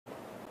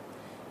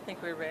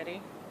think we're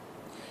ready.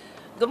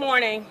 Good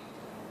morning.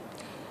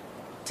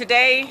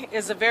 Today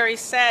is a very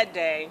sad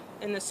day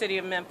in the city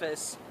of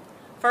Memphis.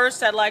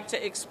 First, I'd like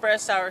to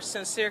express our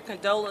sincere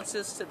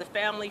condolences to the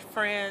family,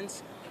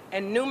 friends,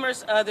 and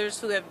numerous others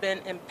who have been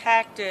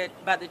impacted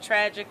by the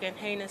tragic and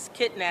heinous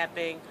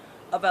kidnapping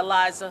of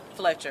Eliza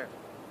Fletcher.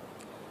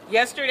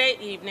 Yesterday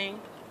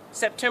evening,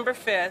 September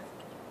 5th,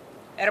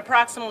 at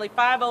approximately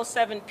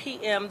 5:07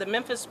 p.m., the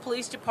Memphis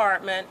Police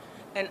Department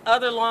and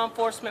other law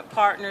enforcement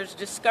partners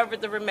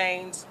discovered the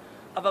remains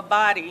of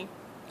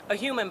a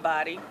human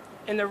body,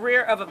 in the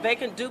rear of a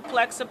vacant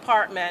duplex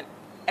apartment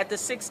at the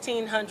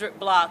 1600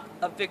 block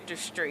of Victor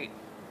Street.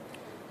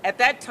 At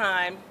that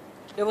time,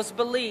 it was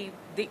believed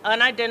the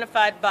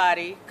unidentified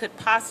body could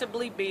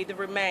possibly be the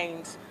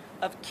remains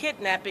of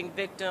kidnapping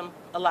victim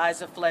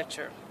Eliza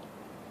Fletcher.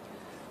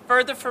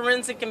 Further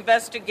forensic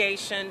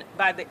investigation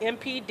by the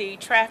MPD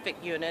traffic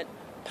unit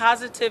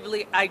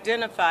positively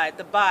identified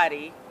the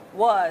body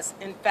was,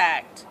 in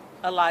fact,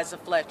 Eliza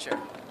Fletcher.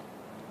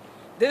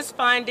 This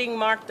finding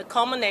marked the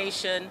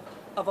culmination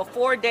of a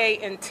 4-day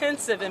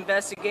intensive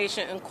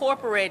investigation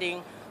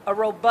incorporating a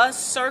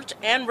robust search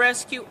and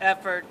rescue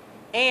effort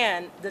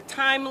and the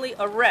timely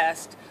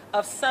arrest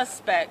of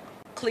suspect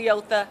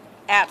Cleotha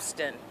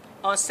Abston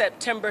on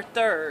September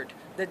 3rd,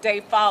 the day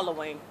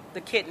following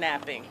the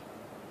kidnapping.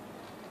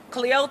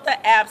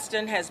 Cleotha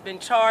Abston has been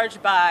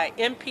charged by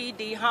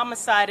MPD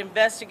homicide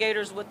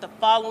investigators with the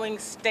following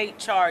state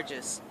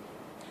charges: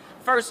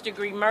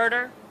 first-degree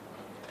murder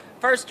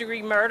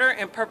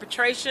and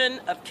perpetration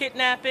of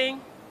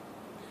kidnapping,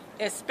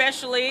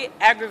 especially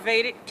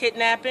aggravated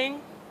kidnapping,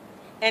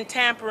 and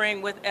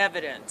tampering with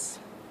evidence.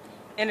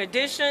 In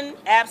addition,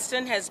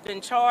 Abston has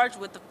been charged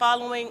with the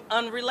following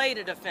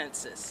unrelated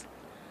offenses: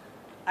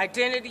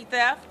 identity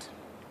theft,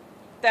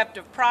 theft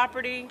of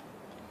property,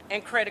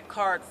 and credit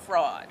card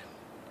fraud.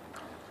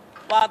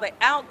 While the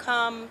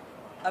outcome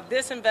of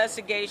this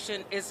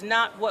investigation is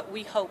not what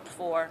we hoped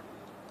for,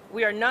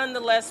 we are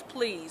nonetheless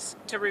pleased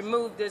to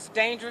remove this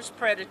dangerous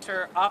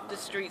predator off the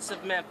streets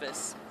of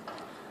Memphis.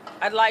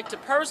 I'd like to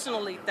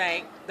personally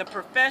thank the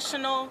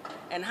professional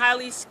and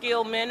highly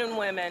skilled men and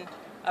women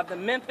of the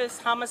Memphis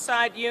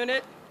Homicide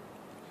Unit,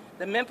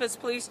 the Memphis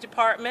Police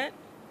Department,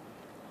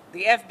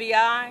 the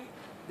FBI,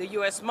 the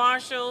U.S.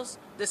 Marshals,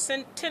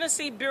 the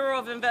Tennessee Bureau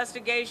of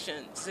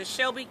Investigations, the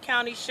Shelby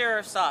County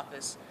Sheriff's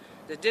Office,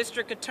 the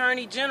District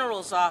Attorney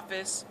General's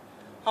Office,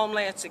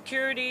 Homeland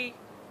Security,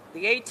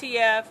 the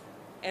ATF,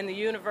 and the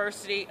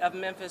University of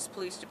Memphis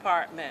Police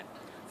Department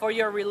for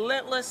your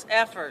relentless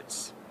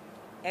efforts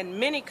and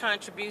many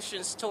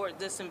contributions toward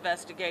this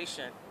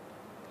investigation.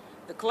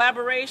 The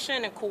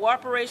collaboration and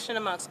cooperation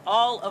amongst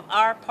all of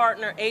our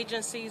partner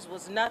agencies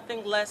was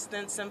nothing less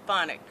than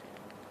symphonic.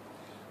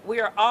 We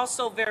are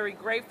also very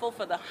grateful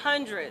for the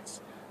hundreds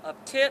of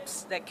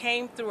tips that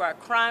came through our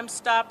Crime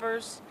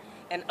Stoppers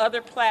and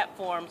other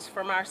platforms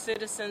from our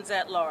citizens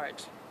at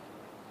large.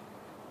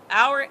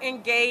 Our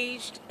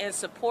engaged and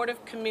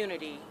supportive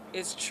community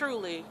is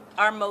truly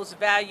our most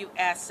valued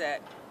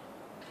asset.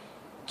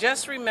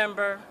 Just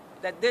remember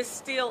that this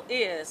still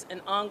is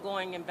an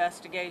ongoing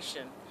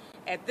investigation.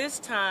 At this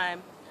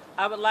time,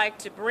 I would like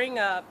to bring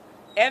up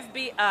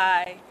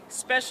FBI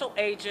Special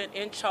Agent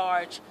in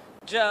Charge,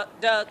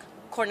 Doug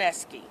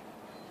Korneski.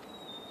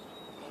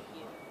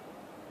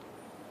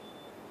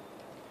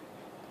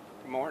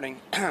 Good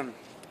morning.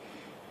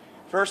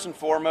 First and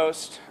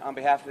foremost, on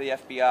behalf of the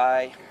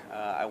FBI,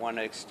 I want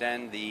to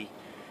extend the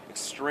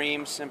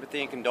extreme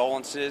sympathy and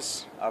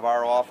condolences of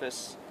our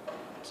office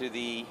to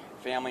the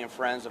family and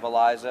friends of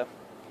Eliza.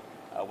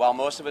 While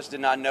most of us did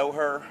not know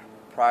her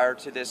prior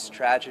to this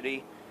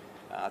tragedy,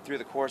 through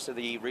the course of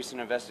the recent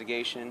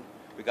investigation,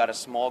 we got a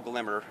small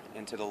glimmer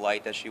into the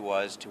light that she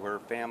was to her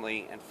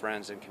family and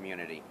friends and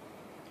community.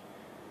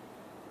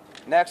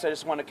 Next, I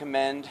just want to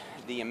commend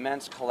the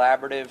immense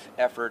collaborative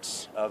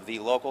efforts of the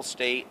local,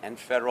 state, and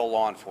federal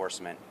law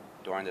enforcement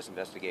during this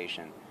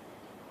investigation.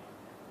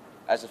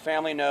 As the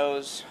family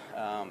knows,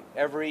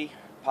 every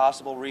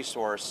possible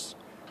resource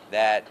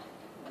that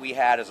we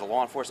had as a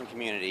law enforcement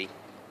community,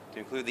 to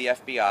include the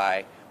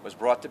FBI, was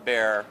brought to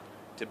bear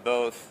to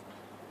both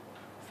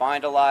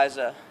find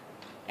Eliza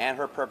and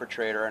her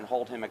perpetrator and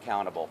hold him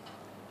accountable.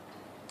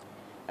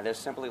 And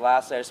just simply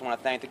lastly, I just want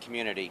to thank the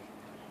community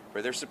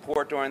for their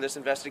support during this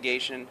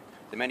investigation,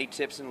 the many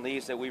tips and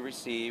leads that we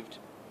received.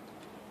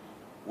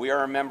 We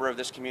are a member of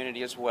this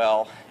community as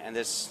well, and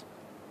this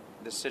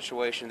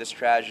situation, this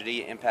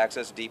tragedy, impacts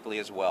us deeply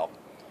as well.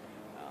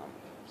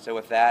 So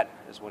with that,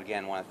 I just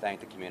again want to thank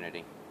the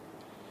community.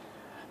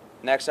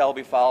 Next, I will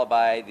be followed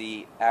by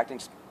the Acting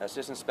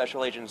Assistant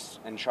Special Agent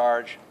in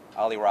Charge,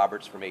 Ollie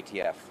Roberts from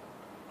ATF.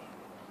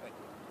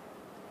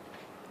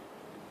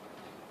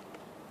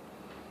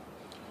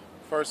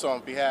 First,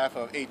 on behalf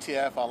of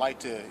ATF, I'd like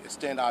to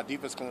extend our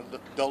deepest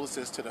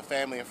condolences to the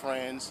family and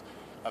friends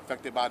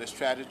affected by this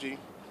tragedy.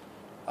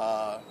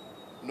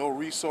 No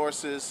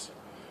resources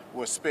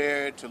were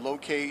spared to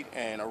locate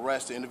and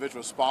arrest the individual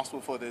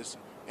responsible for this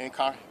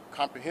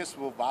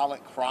incomprehensible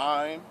violent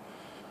crime.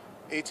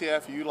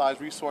 ATF utilize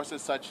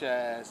resources such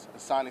as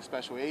assigning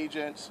special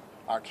agents,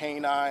 our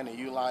canine, and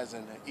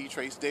utilizing the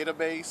E-Trace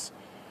database.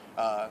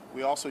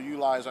 We also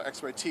utilize our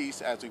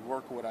expertise as we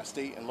work with our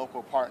state and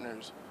local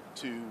partners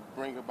to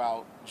bring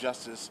about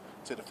justice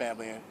to the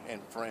family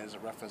and friends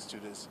in reference to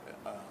this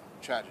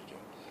tragedy.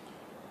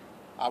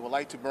 I would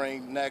like to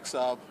bring next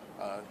up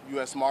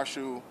U.S.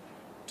 Marshal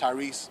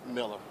Tyrese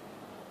Miller.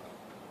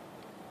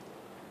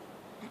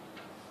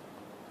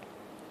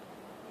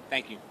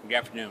 Thank you. Good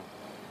afternoon.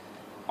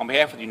 On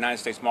behalf of the United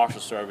States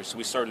Marshal Service,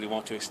 we certainly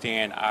want to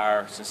extend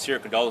our sincere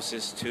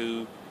condolences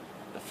to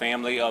the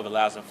family of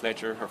Eliza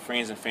Fletcher, her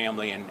friends and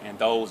family, and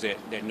those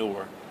that knew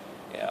her.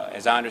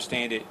 As I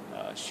understand it,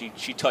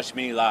 she touched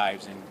many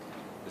lives, and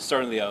it's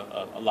certainly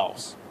a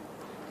loss.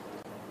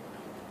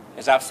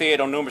 As I've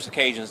said on numerous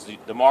occasions,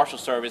 the Marshal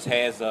Service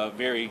has a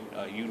very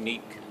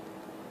unique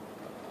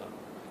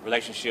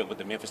relationship with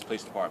the Memphis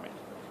Police Department.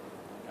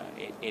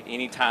 At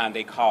any time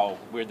they call,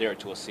 we're there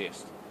to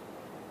assist.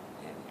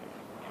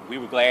 And we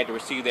were glad to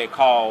receive that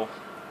call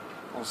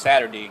on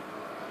Saturday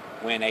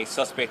when a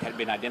suspect had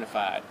been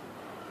identified.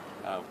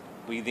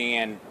 We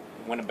then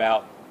went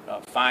about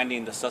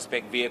finding the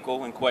suspect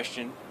vehicle in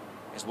question,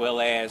 as well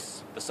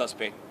as the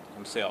suspect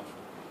himself.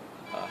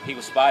 He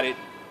was spotted,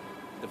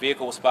 the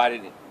vehicle was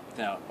spotted in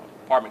the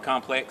apartment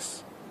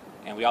complex,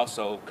 and we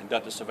also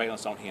conducted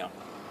surveillance on him.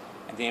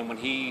 And then when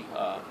he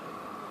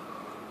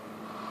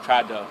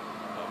tried to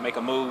make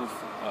a move,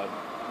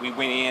 we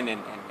went in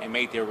and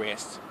made the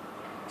arrest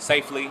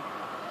safely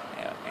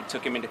and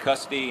took him into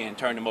custody and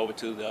turned him over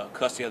to the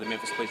custody of the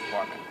Memphis Police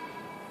Department.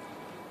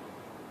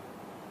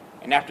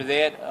 And after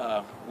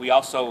that, we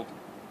also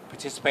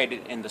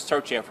participated in the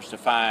search efforts to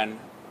find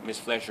Ms.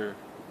 Fletcher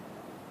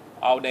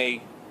all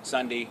day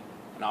Sunday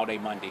and all day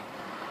Monday.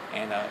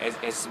 And as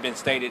has been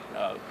stated,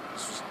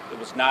 it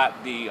was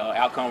not the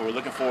outcome we were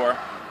looking for.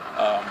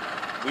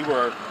 We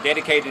were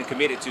dedicated and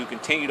committed to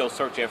continue those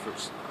search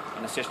efforts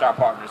and assist our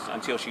partners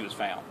until she was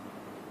found.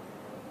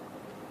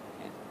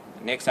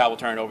 And next, I will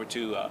turn it over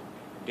to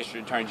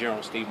District Attorney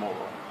General Steve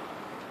Morrow.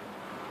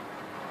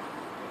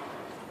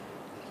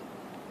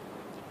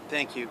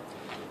 Thank you.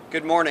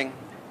 Good morning.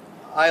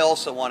 I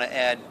also want to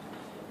add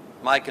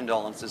my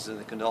condolences and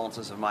the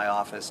condolences of my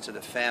office to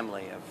the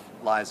family of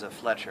Eliza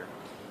Fletcher.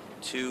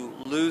 To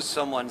lose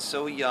someone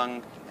so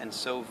young and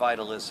so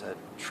vital is a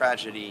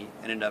tragedy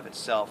in and of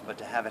itself, but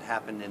to have it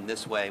happen in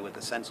this way with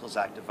a senseless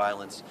act of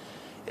violence,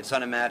 it's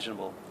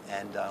unimaginable.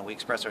 And we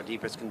express our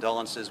deepest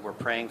condolences. We're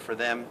praying for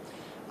them.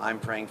 I'm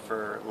praying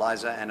for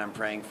Eliza, and I'm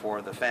praying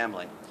for the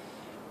family.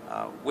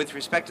 With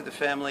respect to the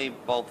family,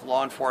 both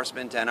law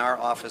enforcement and our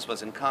office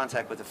was in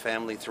contact with the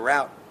family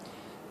throughout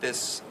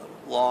this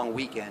long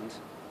weekend.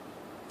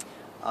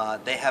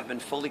 They have been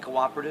fully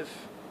cooperative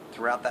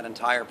throughout that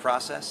entire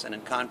process, and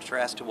in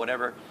contrast to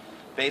whatever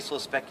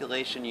baseless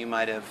speculation you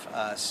might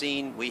have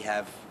seen, we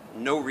have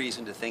no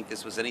reason to think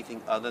this was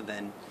anything other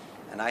than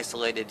an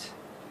isolated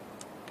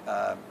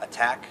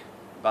attack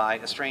by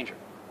a stranger.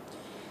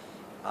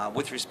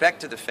 With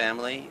respect to the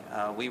family,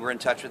 we were in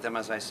touch with them,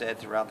 as I said,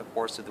 throughout the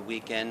course of the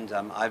weekend.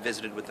 I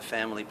visited with the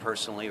family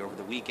personally over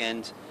the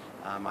weekend.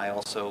 I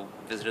also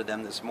visited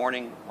them this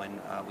morning when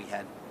we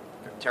had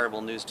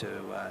terrible news to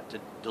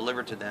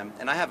deliver to them.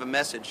 And I have a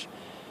message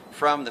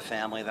from the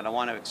family that I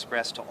want to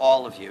express to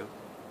all of you,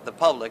 the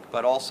public,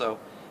 but also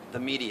the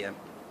media.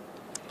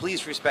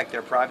 Please respect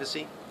their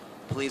privacy.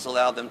 Please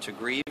allow them to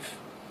grieve.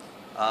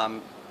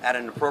 At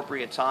an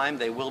appropriate time,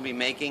 they will be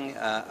making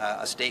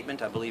a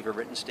statement. I believe a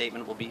written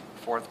statement will be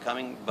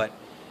forthcoming, but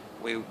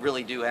we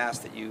really do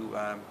ask that you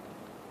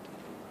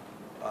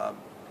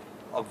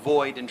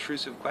avoid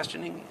intrusive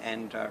questioning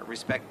and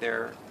respect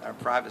their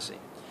privacy.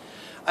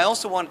 I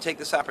also want to take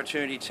this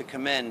opportunity to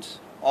commend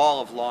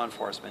all of law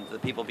enforcement, the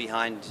people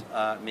behind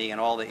me and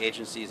all the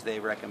agencies they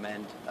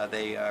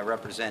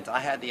represent. I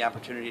had the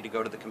opportunity to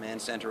go to the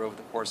command center over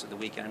the course of the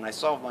weekend, and I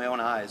saw with my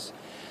own eyes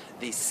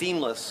the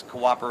seamless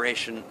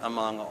cooperation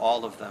among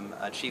all of them.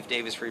 Chief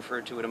Davis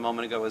referred to it a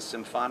moment ago as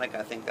symphonic.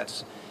 I think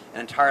that's an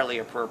entirely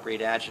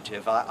appropriate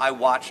adjective. I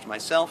watched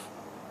myself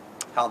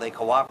how they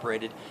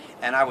cooperated,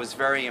 and I was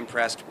very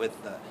impressed with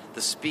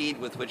the speed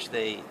with which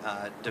they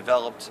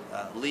developed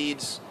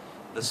leads,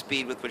 the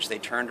speed with which they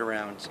turned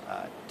around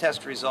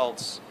test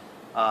results,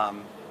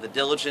 the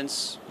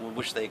diligence with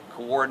which they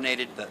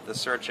coordinated the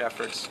search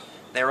efforts.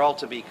 They're all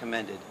to be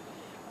commended.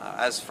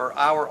 As for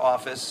our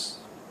office,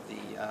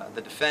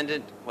 the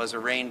defendant was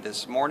arraigned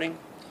this morning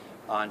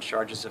on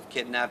charges of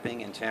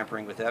kidnapping and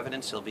tampering with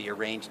evidence. He'll be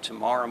arraigned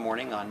tomorrow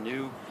morning on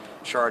new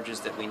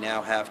charges that we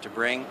now have to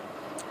bring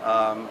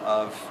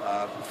of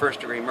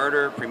first-degree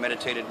murder,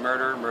 premeditated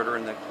murder, murder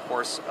in the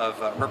course of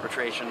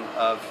perpetration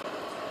of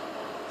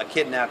a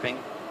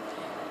kidnapping.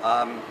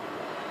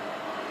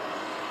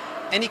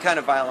 Any kind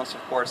of violence,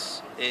 of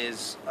course,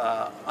 is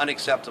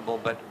unacceptable,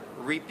 but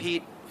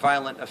repeat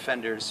violent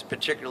offenders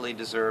particularly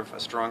deserve a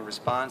strong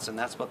response, and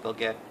that's what they'll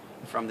get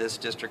from this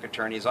district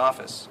attorney's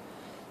office.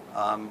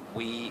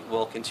 We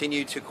will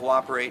continue to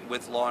cooperate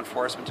with law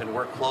enforcement and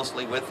work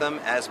closely with them,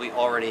 as we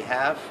already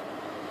have,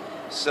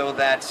 so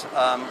that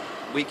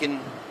we can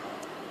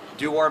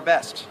do our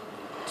best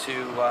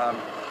to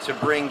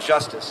bring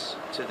justice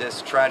to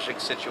this tragic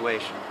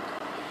situation.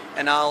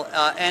 And I'll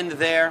end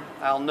there.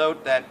 I'll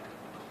note that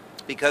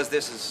because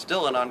this is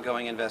still an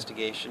ongoing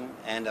investigation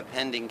and a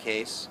pending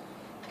case,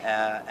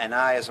 and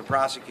I, as a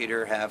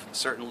prosecutor, have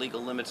certain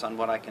legal limits on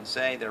what I can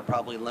say. There are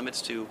probably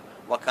limits to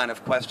what kind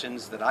of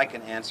questions that I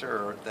can answer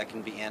or that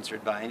can be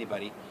answered by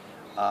anybody.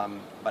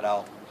 But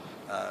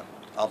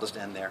I'll just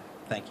end there.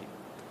 Thank you.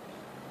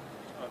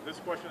 This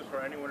question is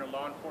for anyone in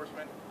law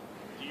enforcement.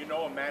 Do you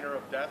know a manner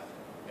of death,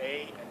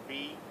 A, and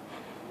B,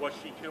 was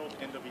she killed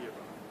in the vehicle?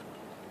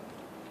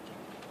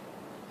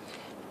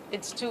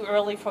 It's too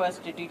early for us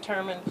to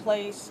determine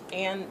place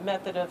and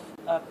method of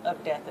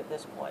death at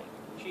this point.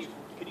 Chief,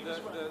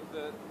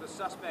 the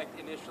suspect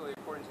initially,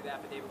 according to the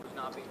affidavit, was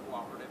not being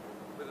cooperative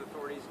with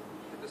authorities.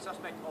 Did the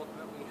suspect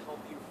ultimately help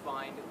you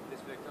find this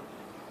victim?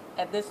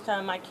 At this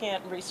time, I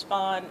can't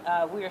respond.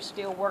 We are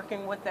still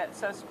working with that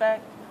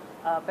suspect,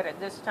 but at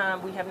this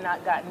time, we have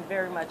not gotten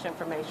very much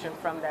information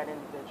from that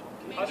individual.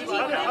 How did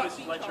Eliza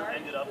Fletcher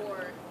ended up?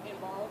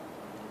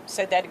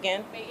 Say that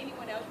again? May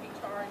anyone else be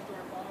charged or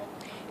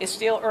involved? It's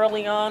still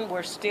early on.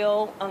 We're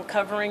still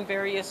uncovering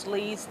various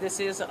leads. This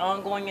is an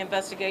ongoing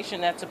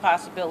investigation. That's a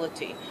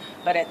possibility.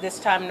 But at this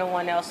time, no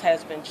one else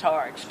has been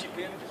charged. Can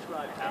you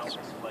describe how Ms.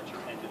 Fletcher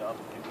ended up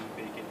in the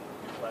vacant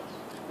duplex?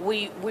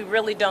 We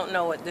really don't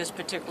know at this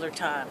particular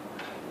time.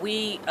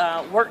 We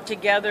worked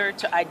together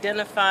to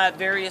identify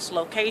various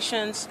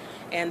locations,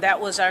 and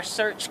that was our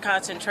search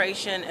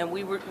concentration, and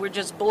we're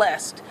just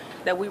blessed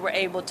that we were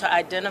able to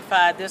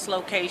identify this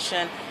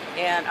location,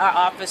 and our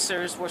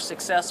officers were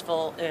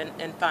successful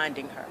in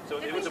finding her. So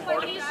it was a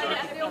part of the search.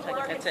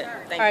 That's it.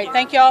 Thank All right, you.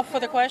 thank you all for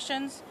the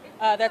questions.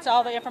 That's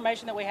all the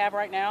information that we have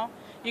right now.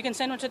 You can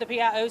send them to the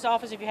PIO's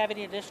office if you have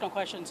any additional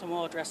questions, and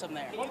we'll address them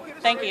there.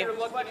 Thank you. You're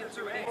looking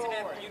into incident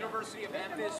at the University of Memphis